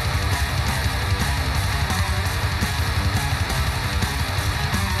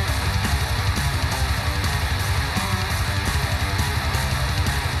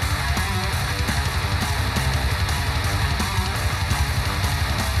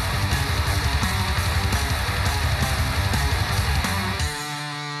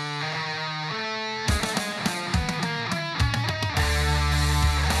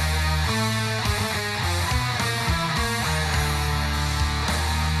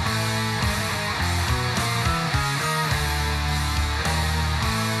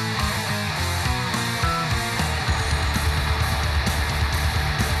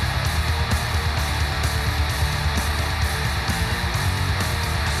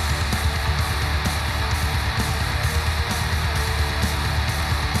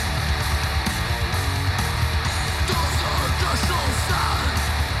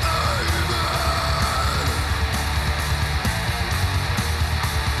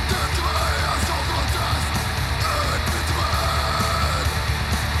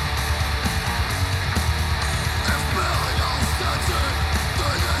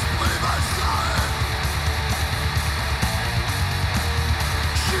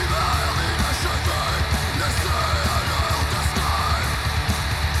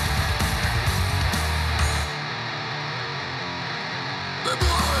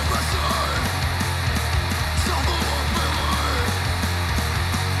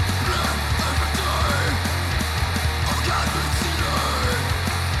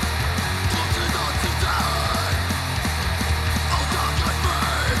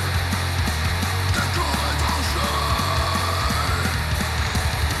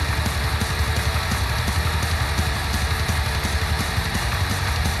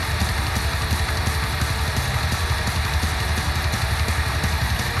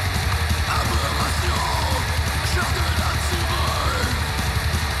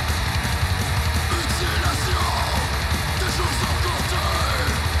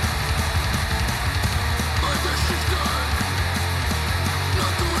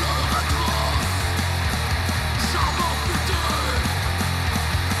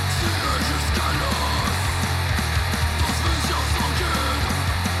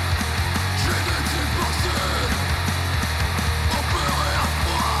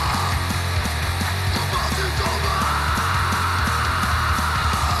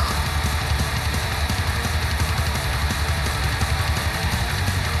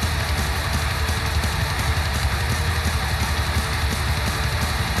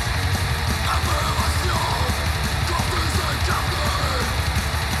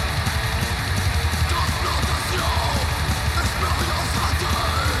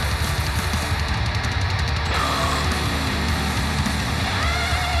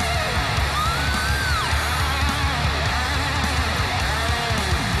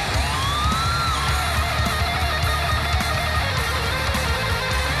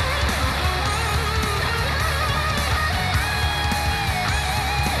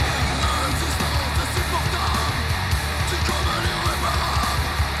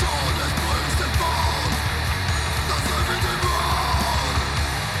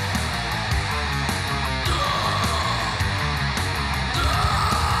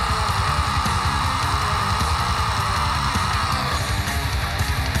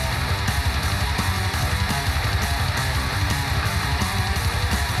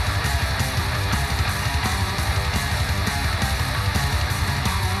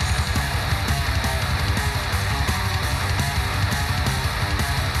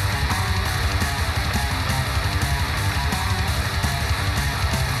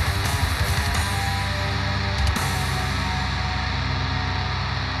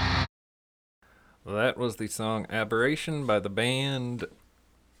 That was the song Aberration by the band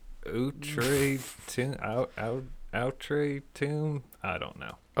Outre Tomb? I don't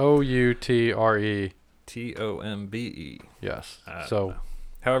know. Outre. Tombe. Yes. I So don't know.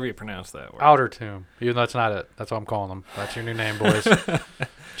 However you pronounce that word. Outer Tomb. Even though that's not it. That's what I'm calling them. That's your new name, boys.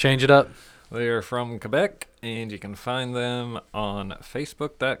 Change it up. They are from Quebec, and you can find them on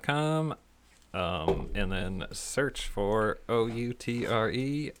Facebook.com. And then search for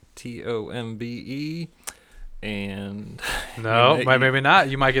Outre Tombe. And No, maybe not.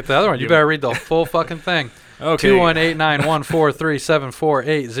 You might get the other one. You you- better read the full fucking thing. okay.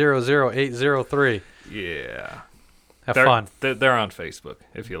 218-914-374-803. Yeah. Have fun. They're on Facebook.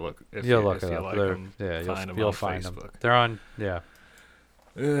 If you look, You'll look if it you up. like They're- them, yeah, find them you'll on find them. Facebook. They're on. Yeah.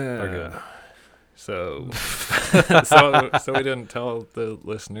 They're good. So, so we didn't tell the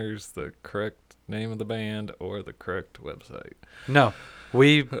listeners the correct name of the band or the correct website. No,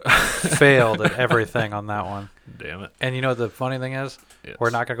 we failed at everything on that one. Damn it! And you know what the funny thing is? Yes. We're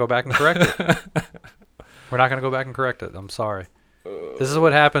not going to go back and correct it. We're not going to go back and correct it. I'm sorry. This is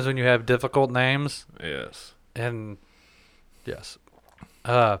what happens when you have difficult names. Yes. And yes.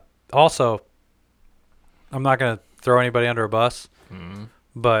 Also, I'm not going to throw anybody under a bus, Mm-hmm.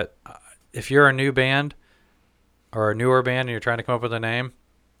 but if you're a new band or a newer band and you're trying to come up with a name,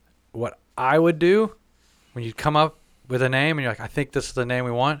 what I would do when you come up with a name and you're like, I think this is the name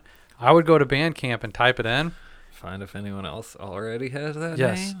we want, I would go to Bandcamp and type it in. Find if anyone else already has that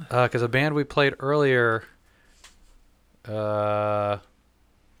Yes, name. because a band we played earlier,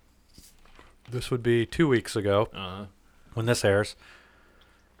 this would be 2 weeks ago when this airs,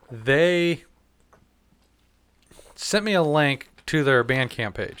 they sent me a link to their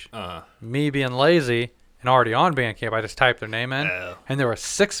Bandcamp page. Me being lazy and already on Bandcamp, I just typed their name in, and there were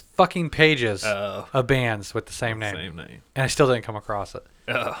 6 fucking pages of bands with the same name. Same name. And I still didn't come across it.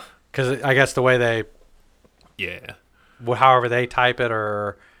 Oh. Because I guess the way they, Yeah. however they type it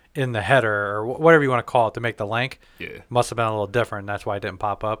or in the header or whatever you want to call it to make the link, Yeah. must have been a little different. That's why it didn't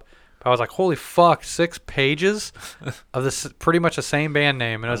pop up. But I was like, holy fuck, 6 pages of this pretty much the same band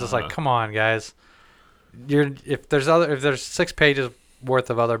name. And I was just like, come on, guys. If there's 6 pages worth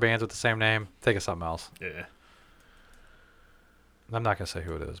of other bands with the same name, think of something else. Yeah. I'm not going to say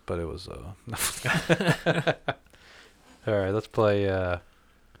who it is, but it was... All right, let's play...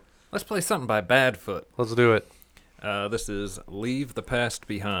 Let's play something by Badfoot. let's do it. This is Leave the Past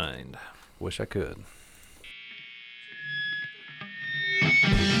Behind. Wish I could.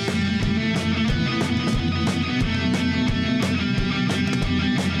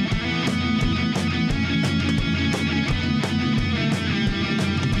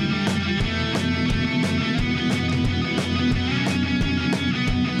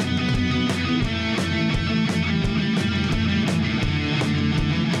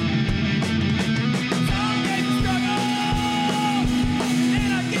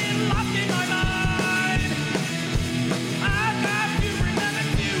 And I get lost in my mind.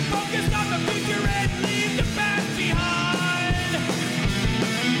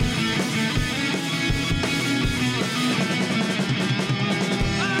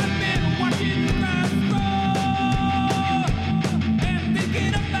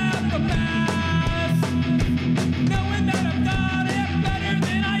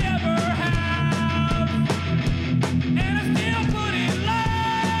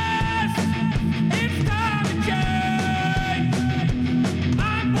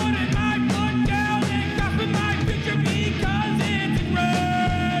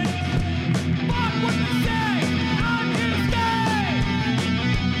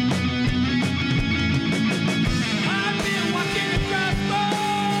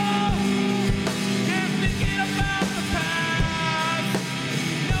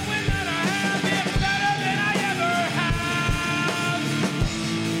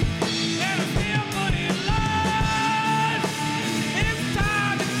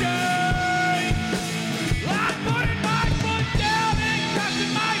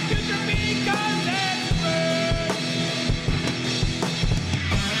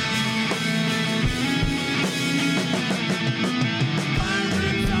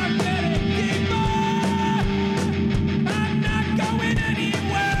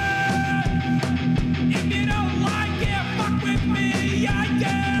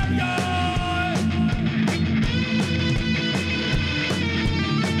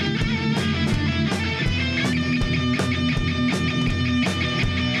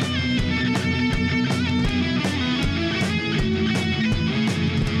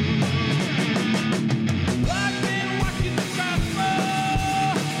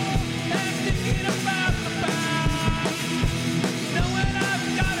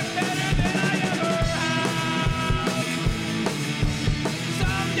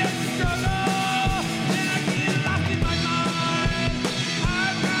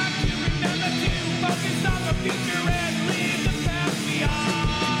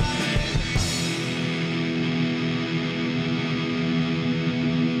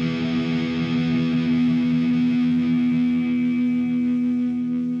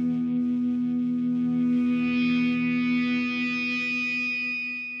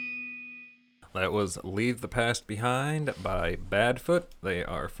 That was Leave the Past Behind by Badfoot. They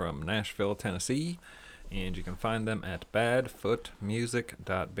are from Nashville, Tennessee, and you can find them at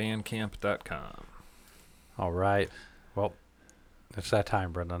badfootmusic.bandcamp.com. All right. Well, it's that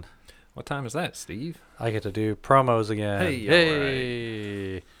time, Brendan. What time is that, Steve? I get to do promos again. Hey,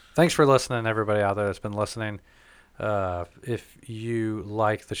 Yay! Thanks for listening, everybody out there that's been listening. If you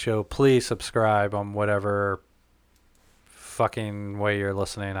like the show, please subscribe on whatever fucking way you're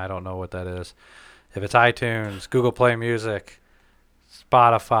listening. I don't know what that is. If it's iTunes, Google Play Music,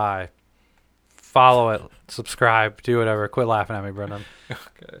 Spotify, follow it, subscribe, do whatever. Quit laughing at me, Brendan.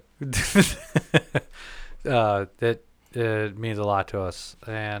 Okay. It means a lot to us.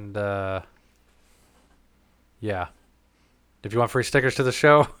 And yeah. If you want free stickers to the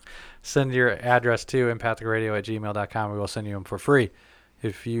show, send your address to empathicradio@gmail.com. We will send you them for free.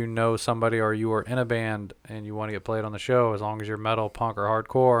 If you know somebody or you are in a band and you want to get played on the show, as long as you're metal, punk, or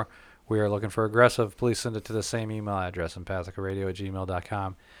hardcore, we are looking for aggressive. Please send it to the same email address,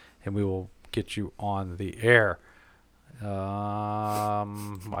 empathicradio@gmail.com, and we will get you on the air. I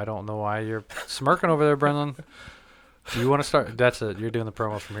don't know why you're smirking over there, Brendan. You want to start? That's it. You're doing the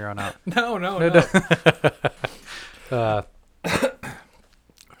promos from here on out. No.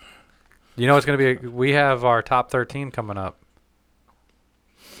 You know it's going to be. We have our top 13 coming up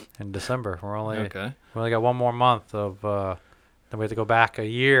in December. We only got one more month of. Then we have to go back a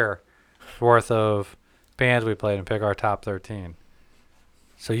year worth of bands we played and pick our top 13.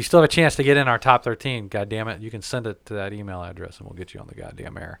 So you still have a chance to get in our top 13. God damn it! You can send it to that email address and we'll get you on the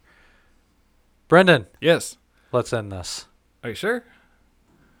goddamn air. Brendan. Yes. Let's end this. Are you sure?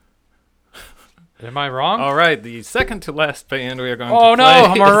 Am I wrong? All right, the second to last band we are going to Oh, no, play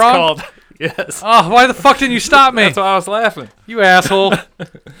am I is wrong? called... Yes. Oh, why the fuck didn't you stop me? That's why I was laughing. You asshole.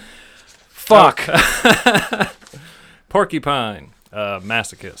 Fuck. Porcupine,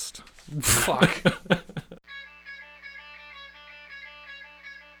 Masochist. Fuck.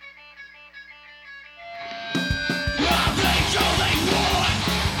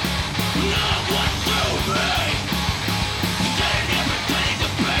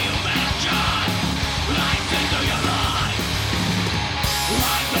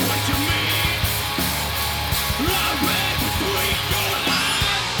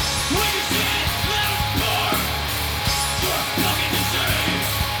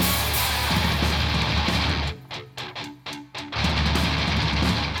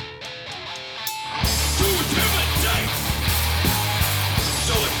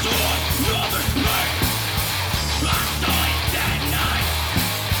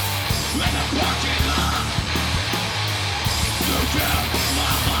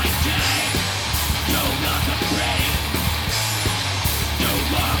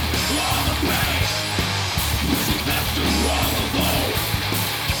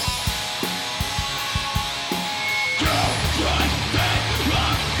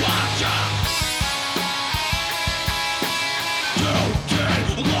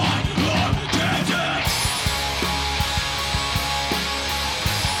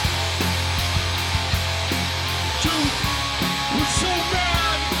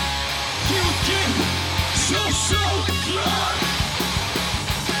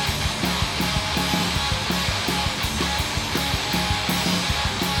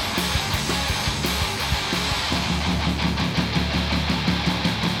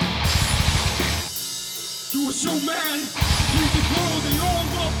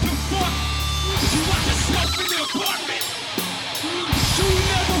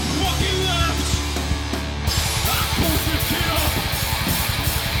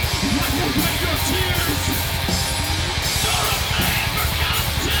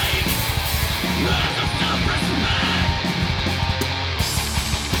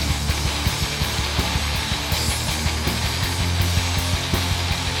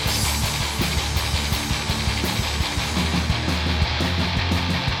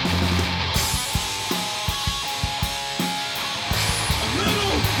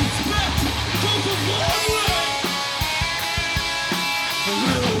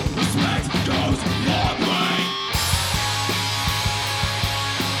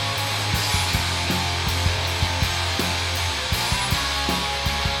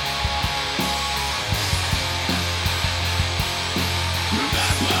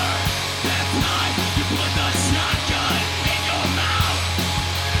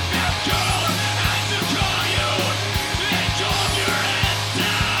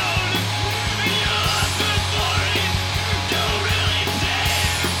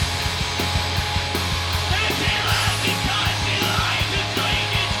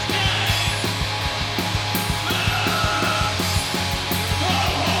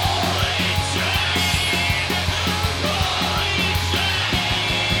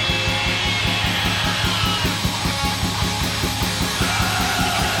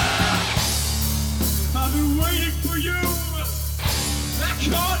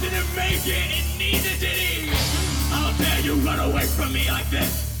 run away from me like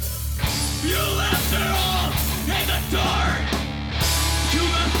this. You left it all in the dark. You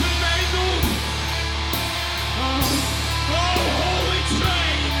left it mangled. Oh, holy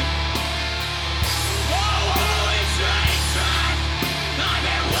train. Oh, holy train track. I've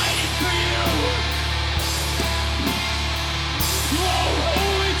been waiting for you. Oh,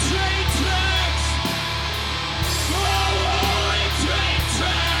 holy train tracks. Oh, holy train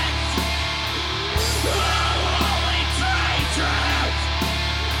tracks. Oh, holy train tracks.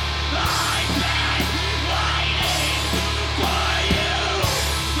 I've been waiting for you.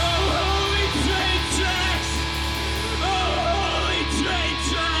 Oh, holy train tracks. Oh, holy train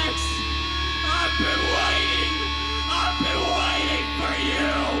tracks. I've been waiting for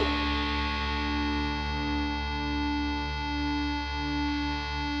you.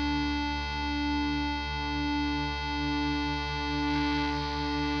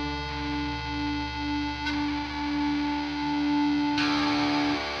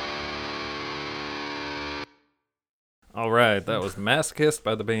 All right, that was Masochist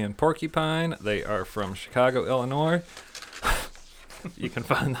by the band Porcupine. They are from Chicago, Illinois. You can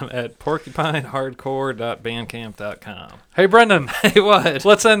find them at porcupinehardcore.bandcamp.com. Hey, Brendan, Hey, what?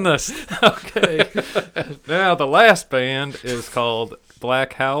 let's end this. Okay. Now, the last band is called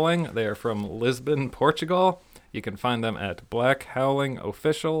Black Howling. They are from Lisbon, Portugal. You can find them at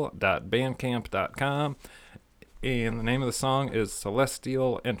blackhowlingofficial.bandcamp.com. And the name of the song is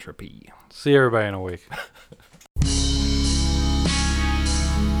Celestial Entropy. See everybody in a week.